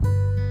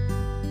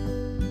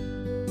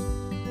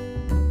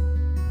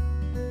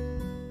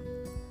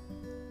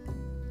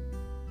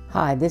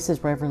Hi, this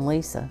is Reverend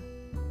Lisa,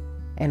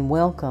 and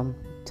welcome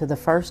to the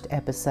first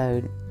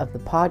episode of the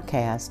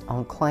podcast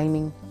on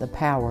claiming the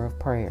power of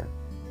prayer.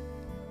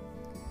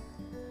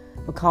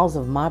 Because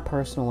of my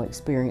personal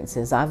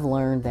experiences, I've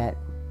learned that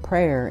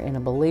prayer in a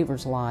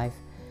believer's life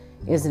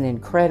is an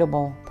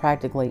incredible,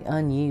 practically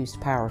unused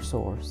power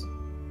source.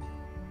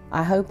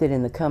 I hope that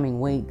in the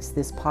coming weeks,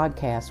 this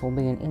podcast will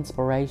be an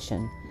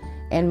inspiration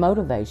and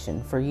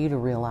motivation for you to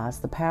realize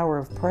the power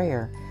of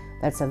prayer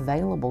that's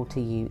available to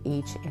you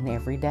each and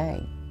every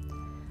day.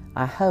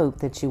 I hope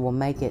that you will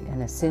make it an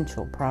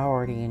essential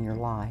priority in your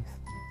life.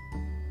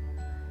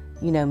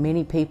 You know,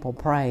 many people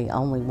pray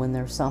only when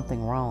there's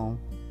something wrong.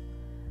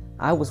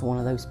 I was one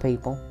of those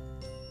people.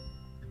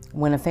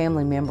 When a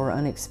family member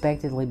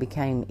unexpectedly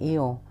became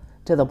ill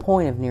to the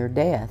point of near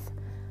death,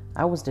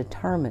 I was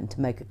determined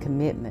to make a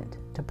commitment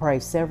to pray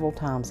several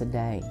times a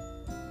day.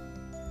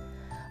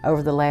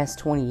 Over the last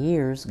 20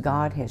 years,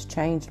 God has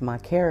changed my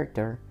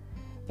character,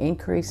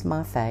 increased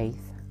my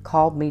faith,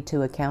 called me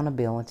to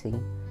accountability,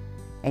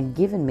 and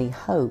given me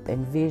hope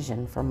and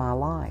vision for my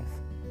life.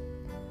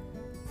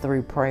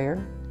 Through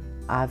prayer,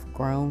 I've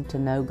grown to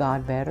know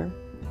God better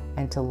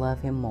and to love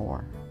Him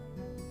more.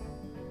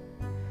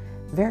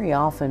 Very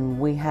often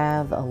we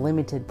have a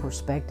limited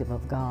perspective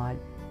of God.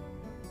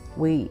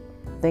 We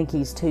think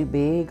He's too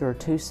big or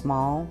too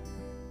small,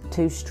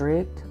 too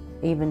strict,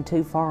 even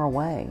too far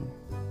away.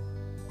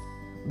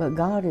 But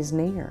God is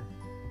near.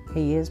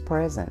 He is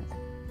present,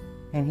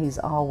 and He's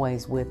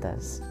always with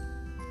us.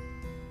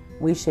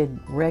 We should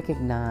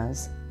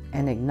recognize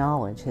and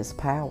acknowledge His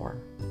power.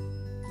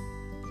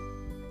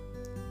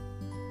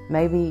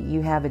 Maybe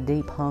you have a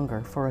deep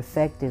hunger for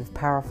effective,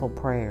 powerful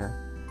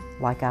prayer,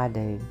 like I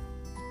do.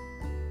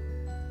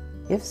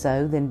 If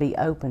so, then be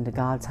open to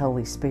God's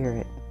Holy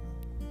Spirit.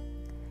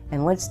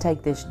 And let's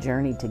take this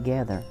journey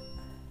together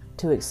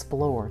to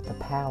explore the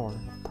power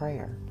of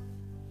prayer.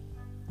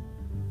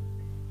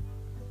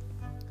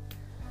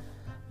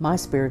 My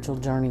spiritual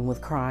journey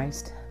with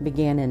Christ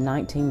began in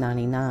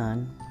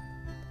 1999.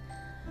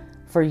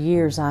 For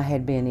years I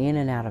had been in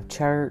and out of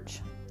church.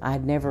 I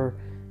had never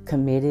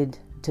committed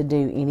to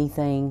do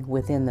anything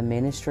within the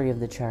ministry of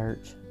the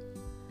church.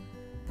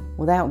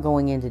 Without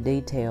going into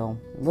detail,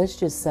 let's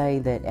just say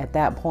that at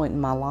that point in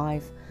my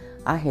life,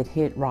 I had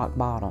hit rock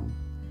bottom,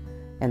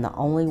 and the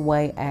only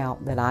way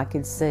out that I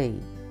could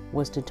see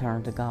was to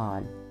turn to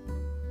God.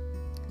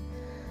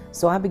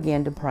 So I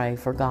began to pray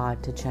for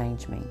God to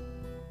change me.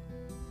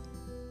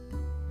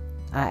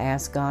 I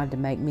asked God to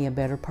make me a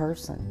better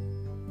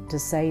person, to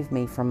save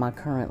me from my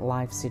current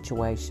life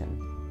situation.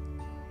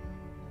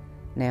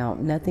 Now,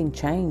 nothing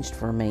changed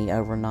for me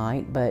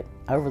overnight, but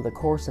over the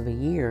course of a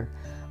year,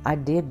 I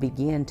did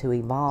begin to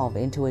evolve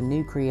into a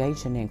new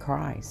creation in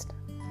Christ,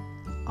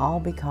 all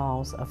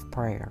because of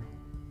prayer.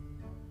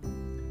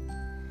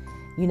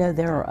 You know,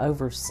 there are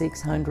over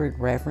 600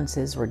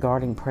 references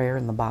regarding prayer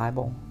in the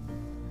Bible.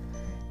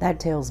 That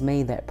tells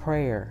me that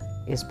prayer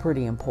is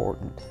pretty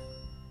important.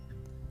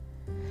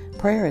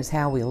 Prayer is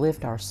how we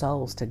lift our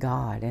souls to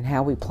God and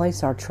how we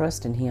place our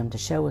trust in Him to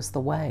show us the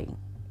way.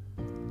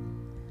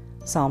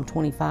 Psalm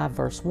 25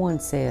 verse 1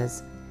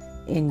 says,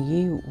 "In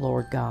you,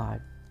 Lord God,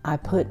 I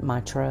put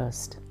my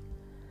trust."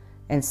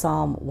 And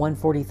Psalm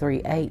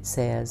 143:8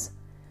 says,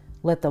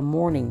 "Let the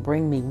morning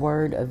bring me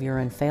word of your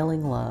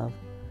unfailing love,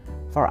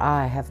 for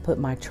I have put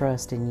my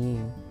trust in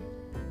you.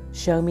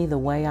 Show me the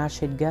way I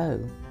should go,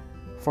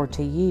 for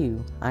to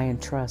you I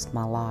entrust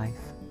my life."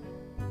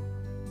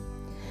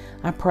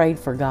 I prayed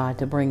for God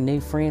to bring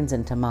new friends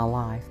into my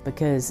life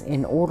because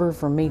in order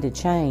for me to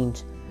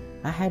change,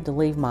 I had to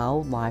leave my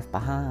old life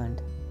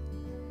behind.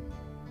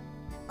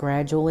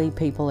 Gradually,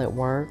 people at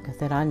work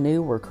that I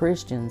knew were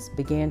Christians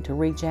began to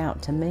reach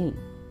out to me.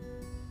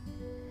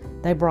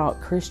 They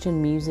brought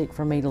Christian music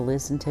for me to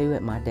listen to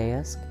at my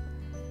desk.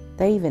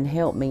 They even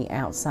helped me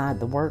outside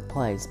the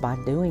workplace by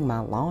doing my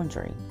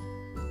laundry.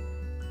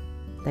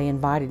 They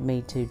invited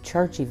me to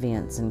church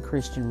events and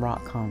Christian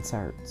rock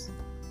concerts.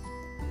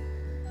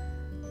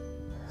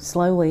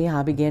 Slowly,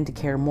 I began to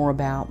care more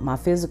about my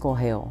physical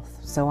health,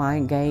 so I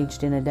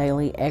engaged in a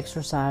daily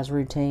exercise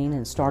routine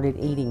and started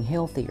eating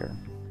healthier.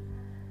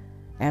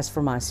 As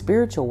for my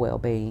spiritual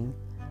well-being,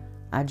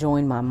 I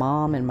joined my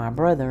mom and my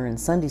brother in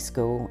Sunday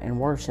school and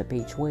worship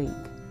each week.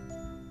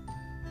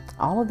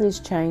 All of this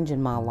change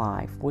in my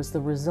life was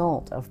the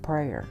result of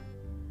prayer.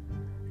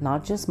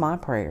 Not just my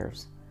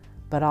prayers,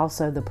 but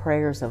also the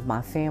prayers of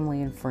my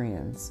family and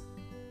friends.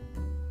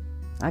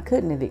 I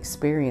couldn't have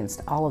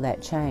experienced all of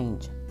that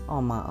change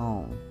on my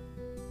own.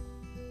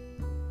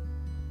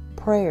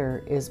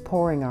 Prayer is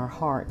pouring our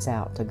hearts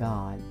out to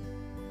God.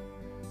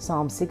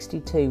 Psalm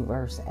 62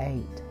 verse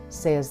 8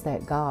 says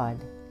that God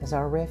is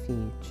our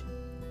refuge.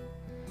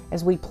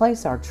 As we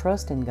place our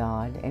trust in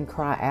God and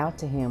cry out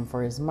to Him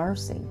for His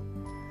mercy,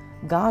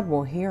 God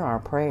will hear our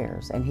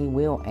prayers and He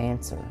will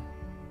answer.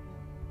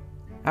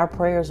 Our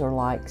prayers are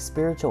like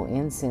spiritual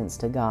incense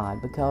to God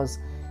because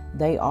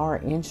they are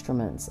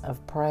instruments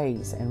of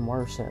praise and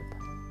worship.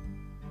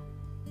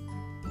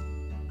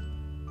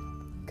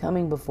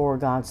 Coming before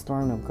God's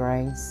throne of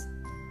grace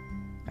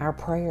Our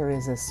prayer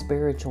is a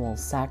spiritual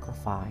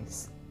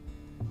sacrifice,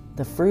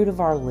 the fruit of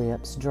our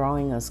lips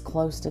drawing us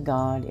close to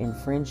God in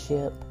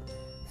friendship,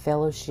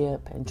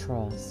 fellowship, and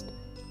trust.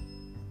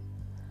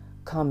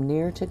 Come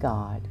near to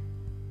God,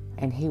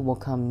 and He will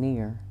come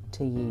near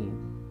to you.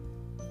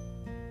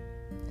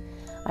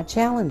 I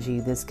challenge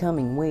you this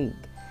coming week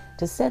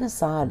to set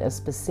aside a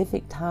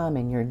specific time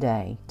in your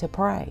day to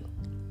pray.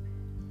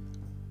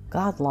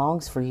 God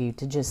longs for you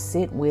to just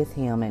sit with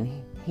Him, and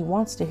He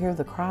wants to hear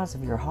the cries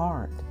of your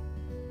heart.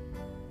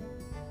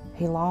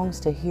 He longs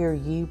to hear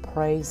you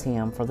praise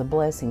Him for the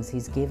blessings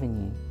He's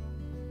given you.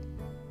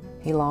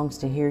 He longs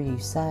to hear you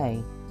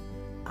say,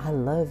 "I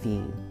love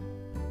you."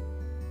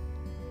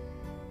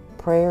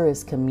 Prayer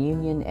is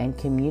communion and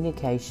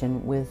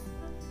communication with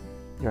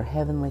your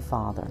Heavenly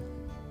Father.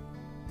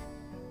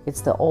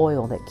 It's the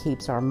oil that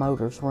keeps our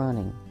motors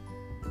running.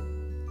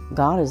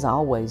 God is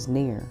always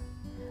near,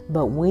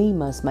 but we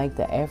must make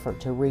the effort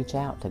to reach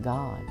out to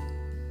God.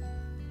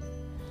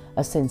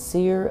 A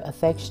sincere,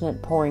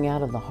 affectionate pouring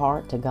out of the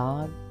heart to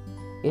God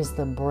is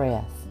the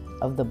breath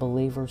of the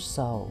believer's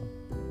soul.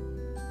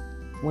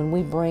 When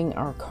we bring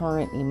our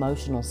current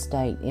emotional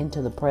state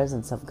into the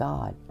presence of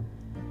God,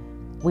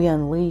 we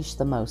unleash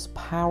the most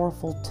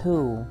powerful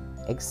tool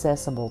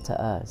accessible to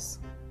us.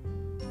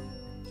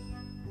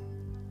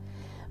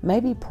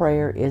 Maybe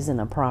prayer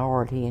isn't a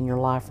priority in your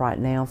life right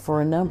now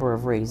for a number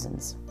of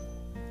reasons.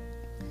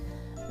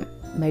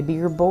 Maybe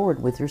you're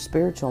bored with your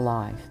spiritual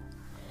life.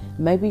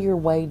 Maybe you're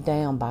weighed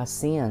down by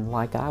sin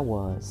like I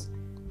was.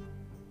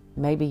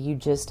 Maybe you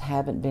just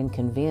haven't been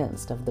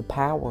convinced of the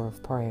power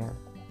of prayer.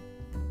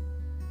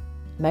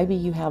 Maybe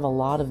you have a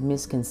lot of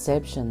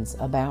misconceptions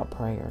about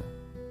prayer.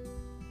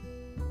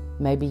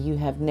 Maybe you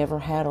have never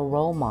had a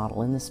role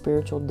model in the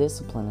spiritual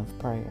discipline of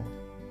prayer.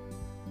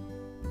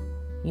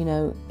 You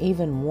know,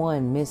 even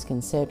one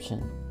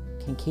misconception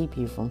can keep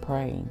you from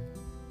praying.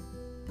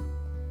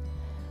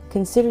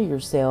 Consider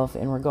yourself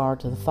in regard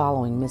to the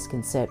following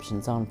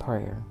misconceptions on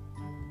prayer.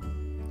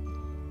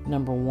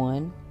 Number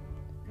 1,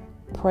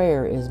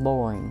 prayer is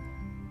boring.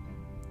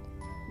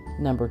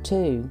 Number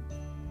 2,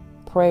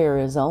 prayer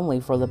is only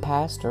for the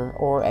pastor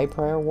or a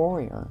prayer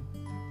warrior.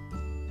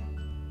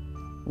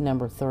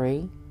 Number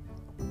 3,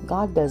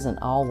 God doesn't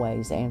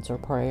always answer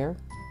prayer.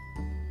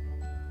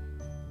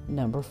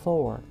 Number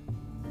 4,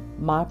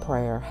 my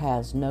prayer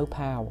has no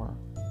power.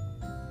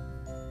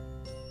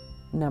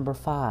 Number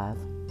 5,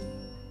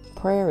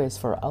 prayer is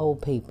for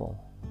old people.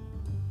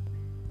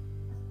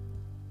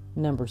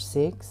 Number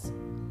 6,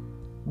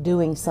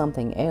 doing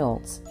something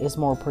else is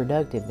more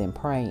productive than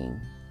praying.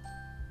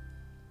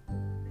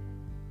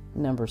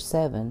 Number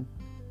 7,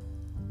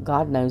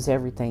 God knows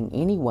everything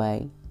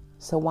anyway,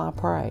 so why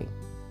pray?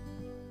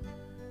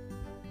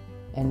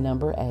 And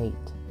number 8,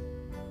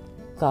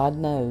 God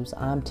knows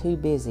I'm too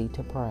busy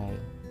to pray.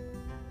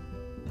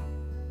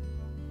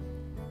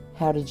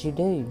 How did you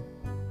do?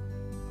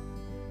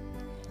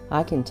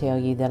 I can tell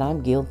you that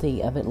I'm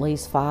guilty of at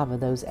least 5 of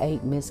those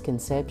 8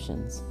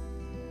 misconceptions.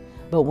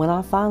 But when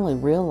I finally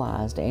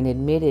realized and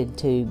admitted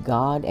to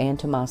God and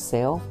to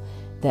myself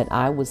that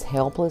I was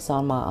helpless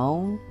on my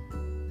own,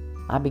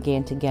 I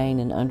began to gain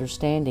an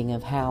understanding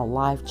of how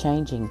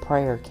life-changing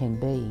prayer can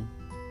be.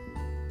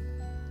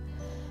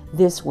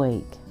 This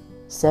week,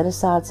 set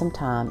aside some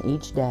time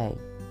each day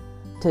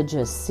to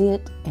just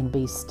sit and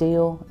be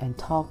still and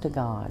talk to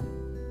God.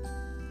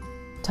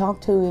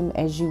 Talk to Him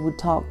as you would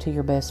talk to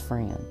your best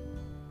friend.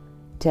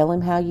 Tell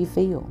Him how you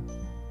feel.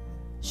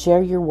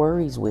 Share your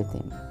worries with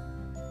Him.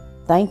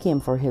 Thank Him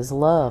for His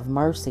love,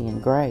 mercy,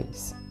 and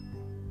grace.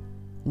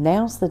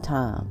 Now's the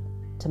time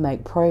to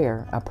make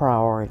prayer a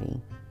priority.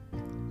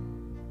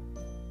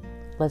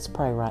 Let's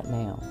pray right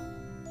now.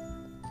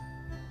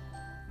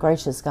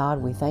 Gracious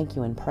God, we thank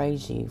You and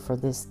praise You for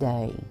this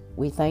day.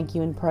 We thank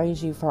You and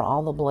praise You for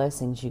all the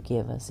blessings You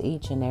give us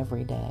each and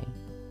every day.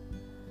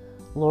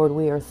 Lord,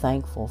 we are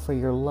thankful for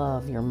Your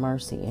love, Your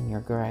mercy, and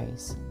Your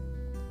grace.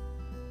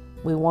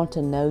 We want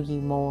to know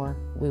You more.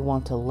 We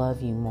want to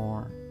love You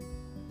more.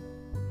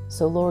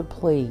 So, Lord,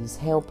 please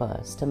help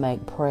us to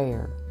make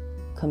prayer,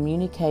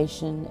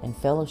 communication, and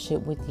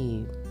fellowship with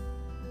You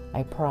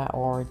a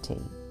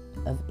priority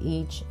of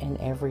each and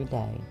every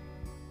day.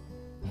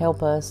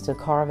 Help us to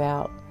carve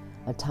out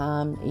a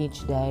time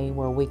each day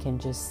where we can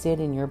just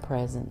sit in Your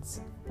presence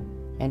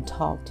and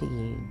talk to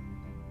You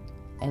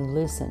and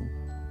listen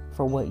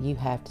for what You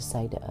have to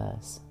say to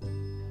us.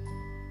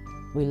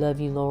 We love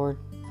You, Lord,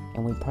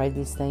 and we pray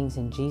these things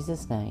in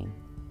Jesus' name.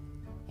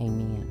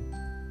 Amen.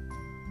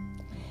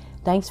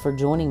 Thanks for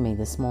joining me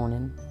this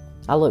morning.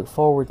 I look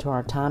forward to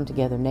our time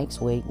together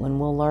next week when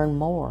we'll learn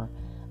more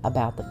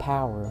about the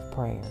power of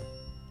prayer.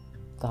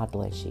 God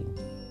bless you.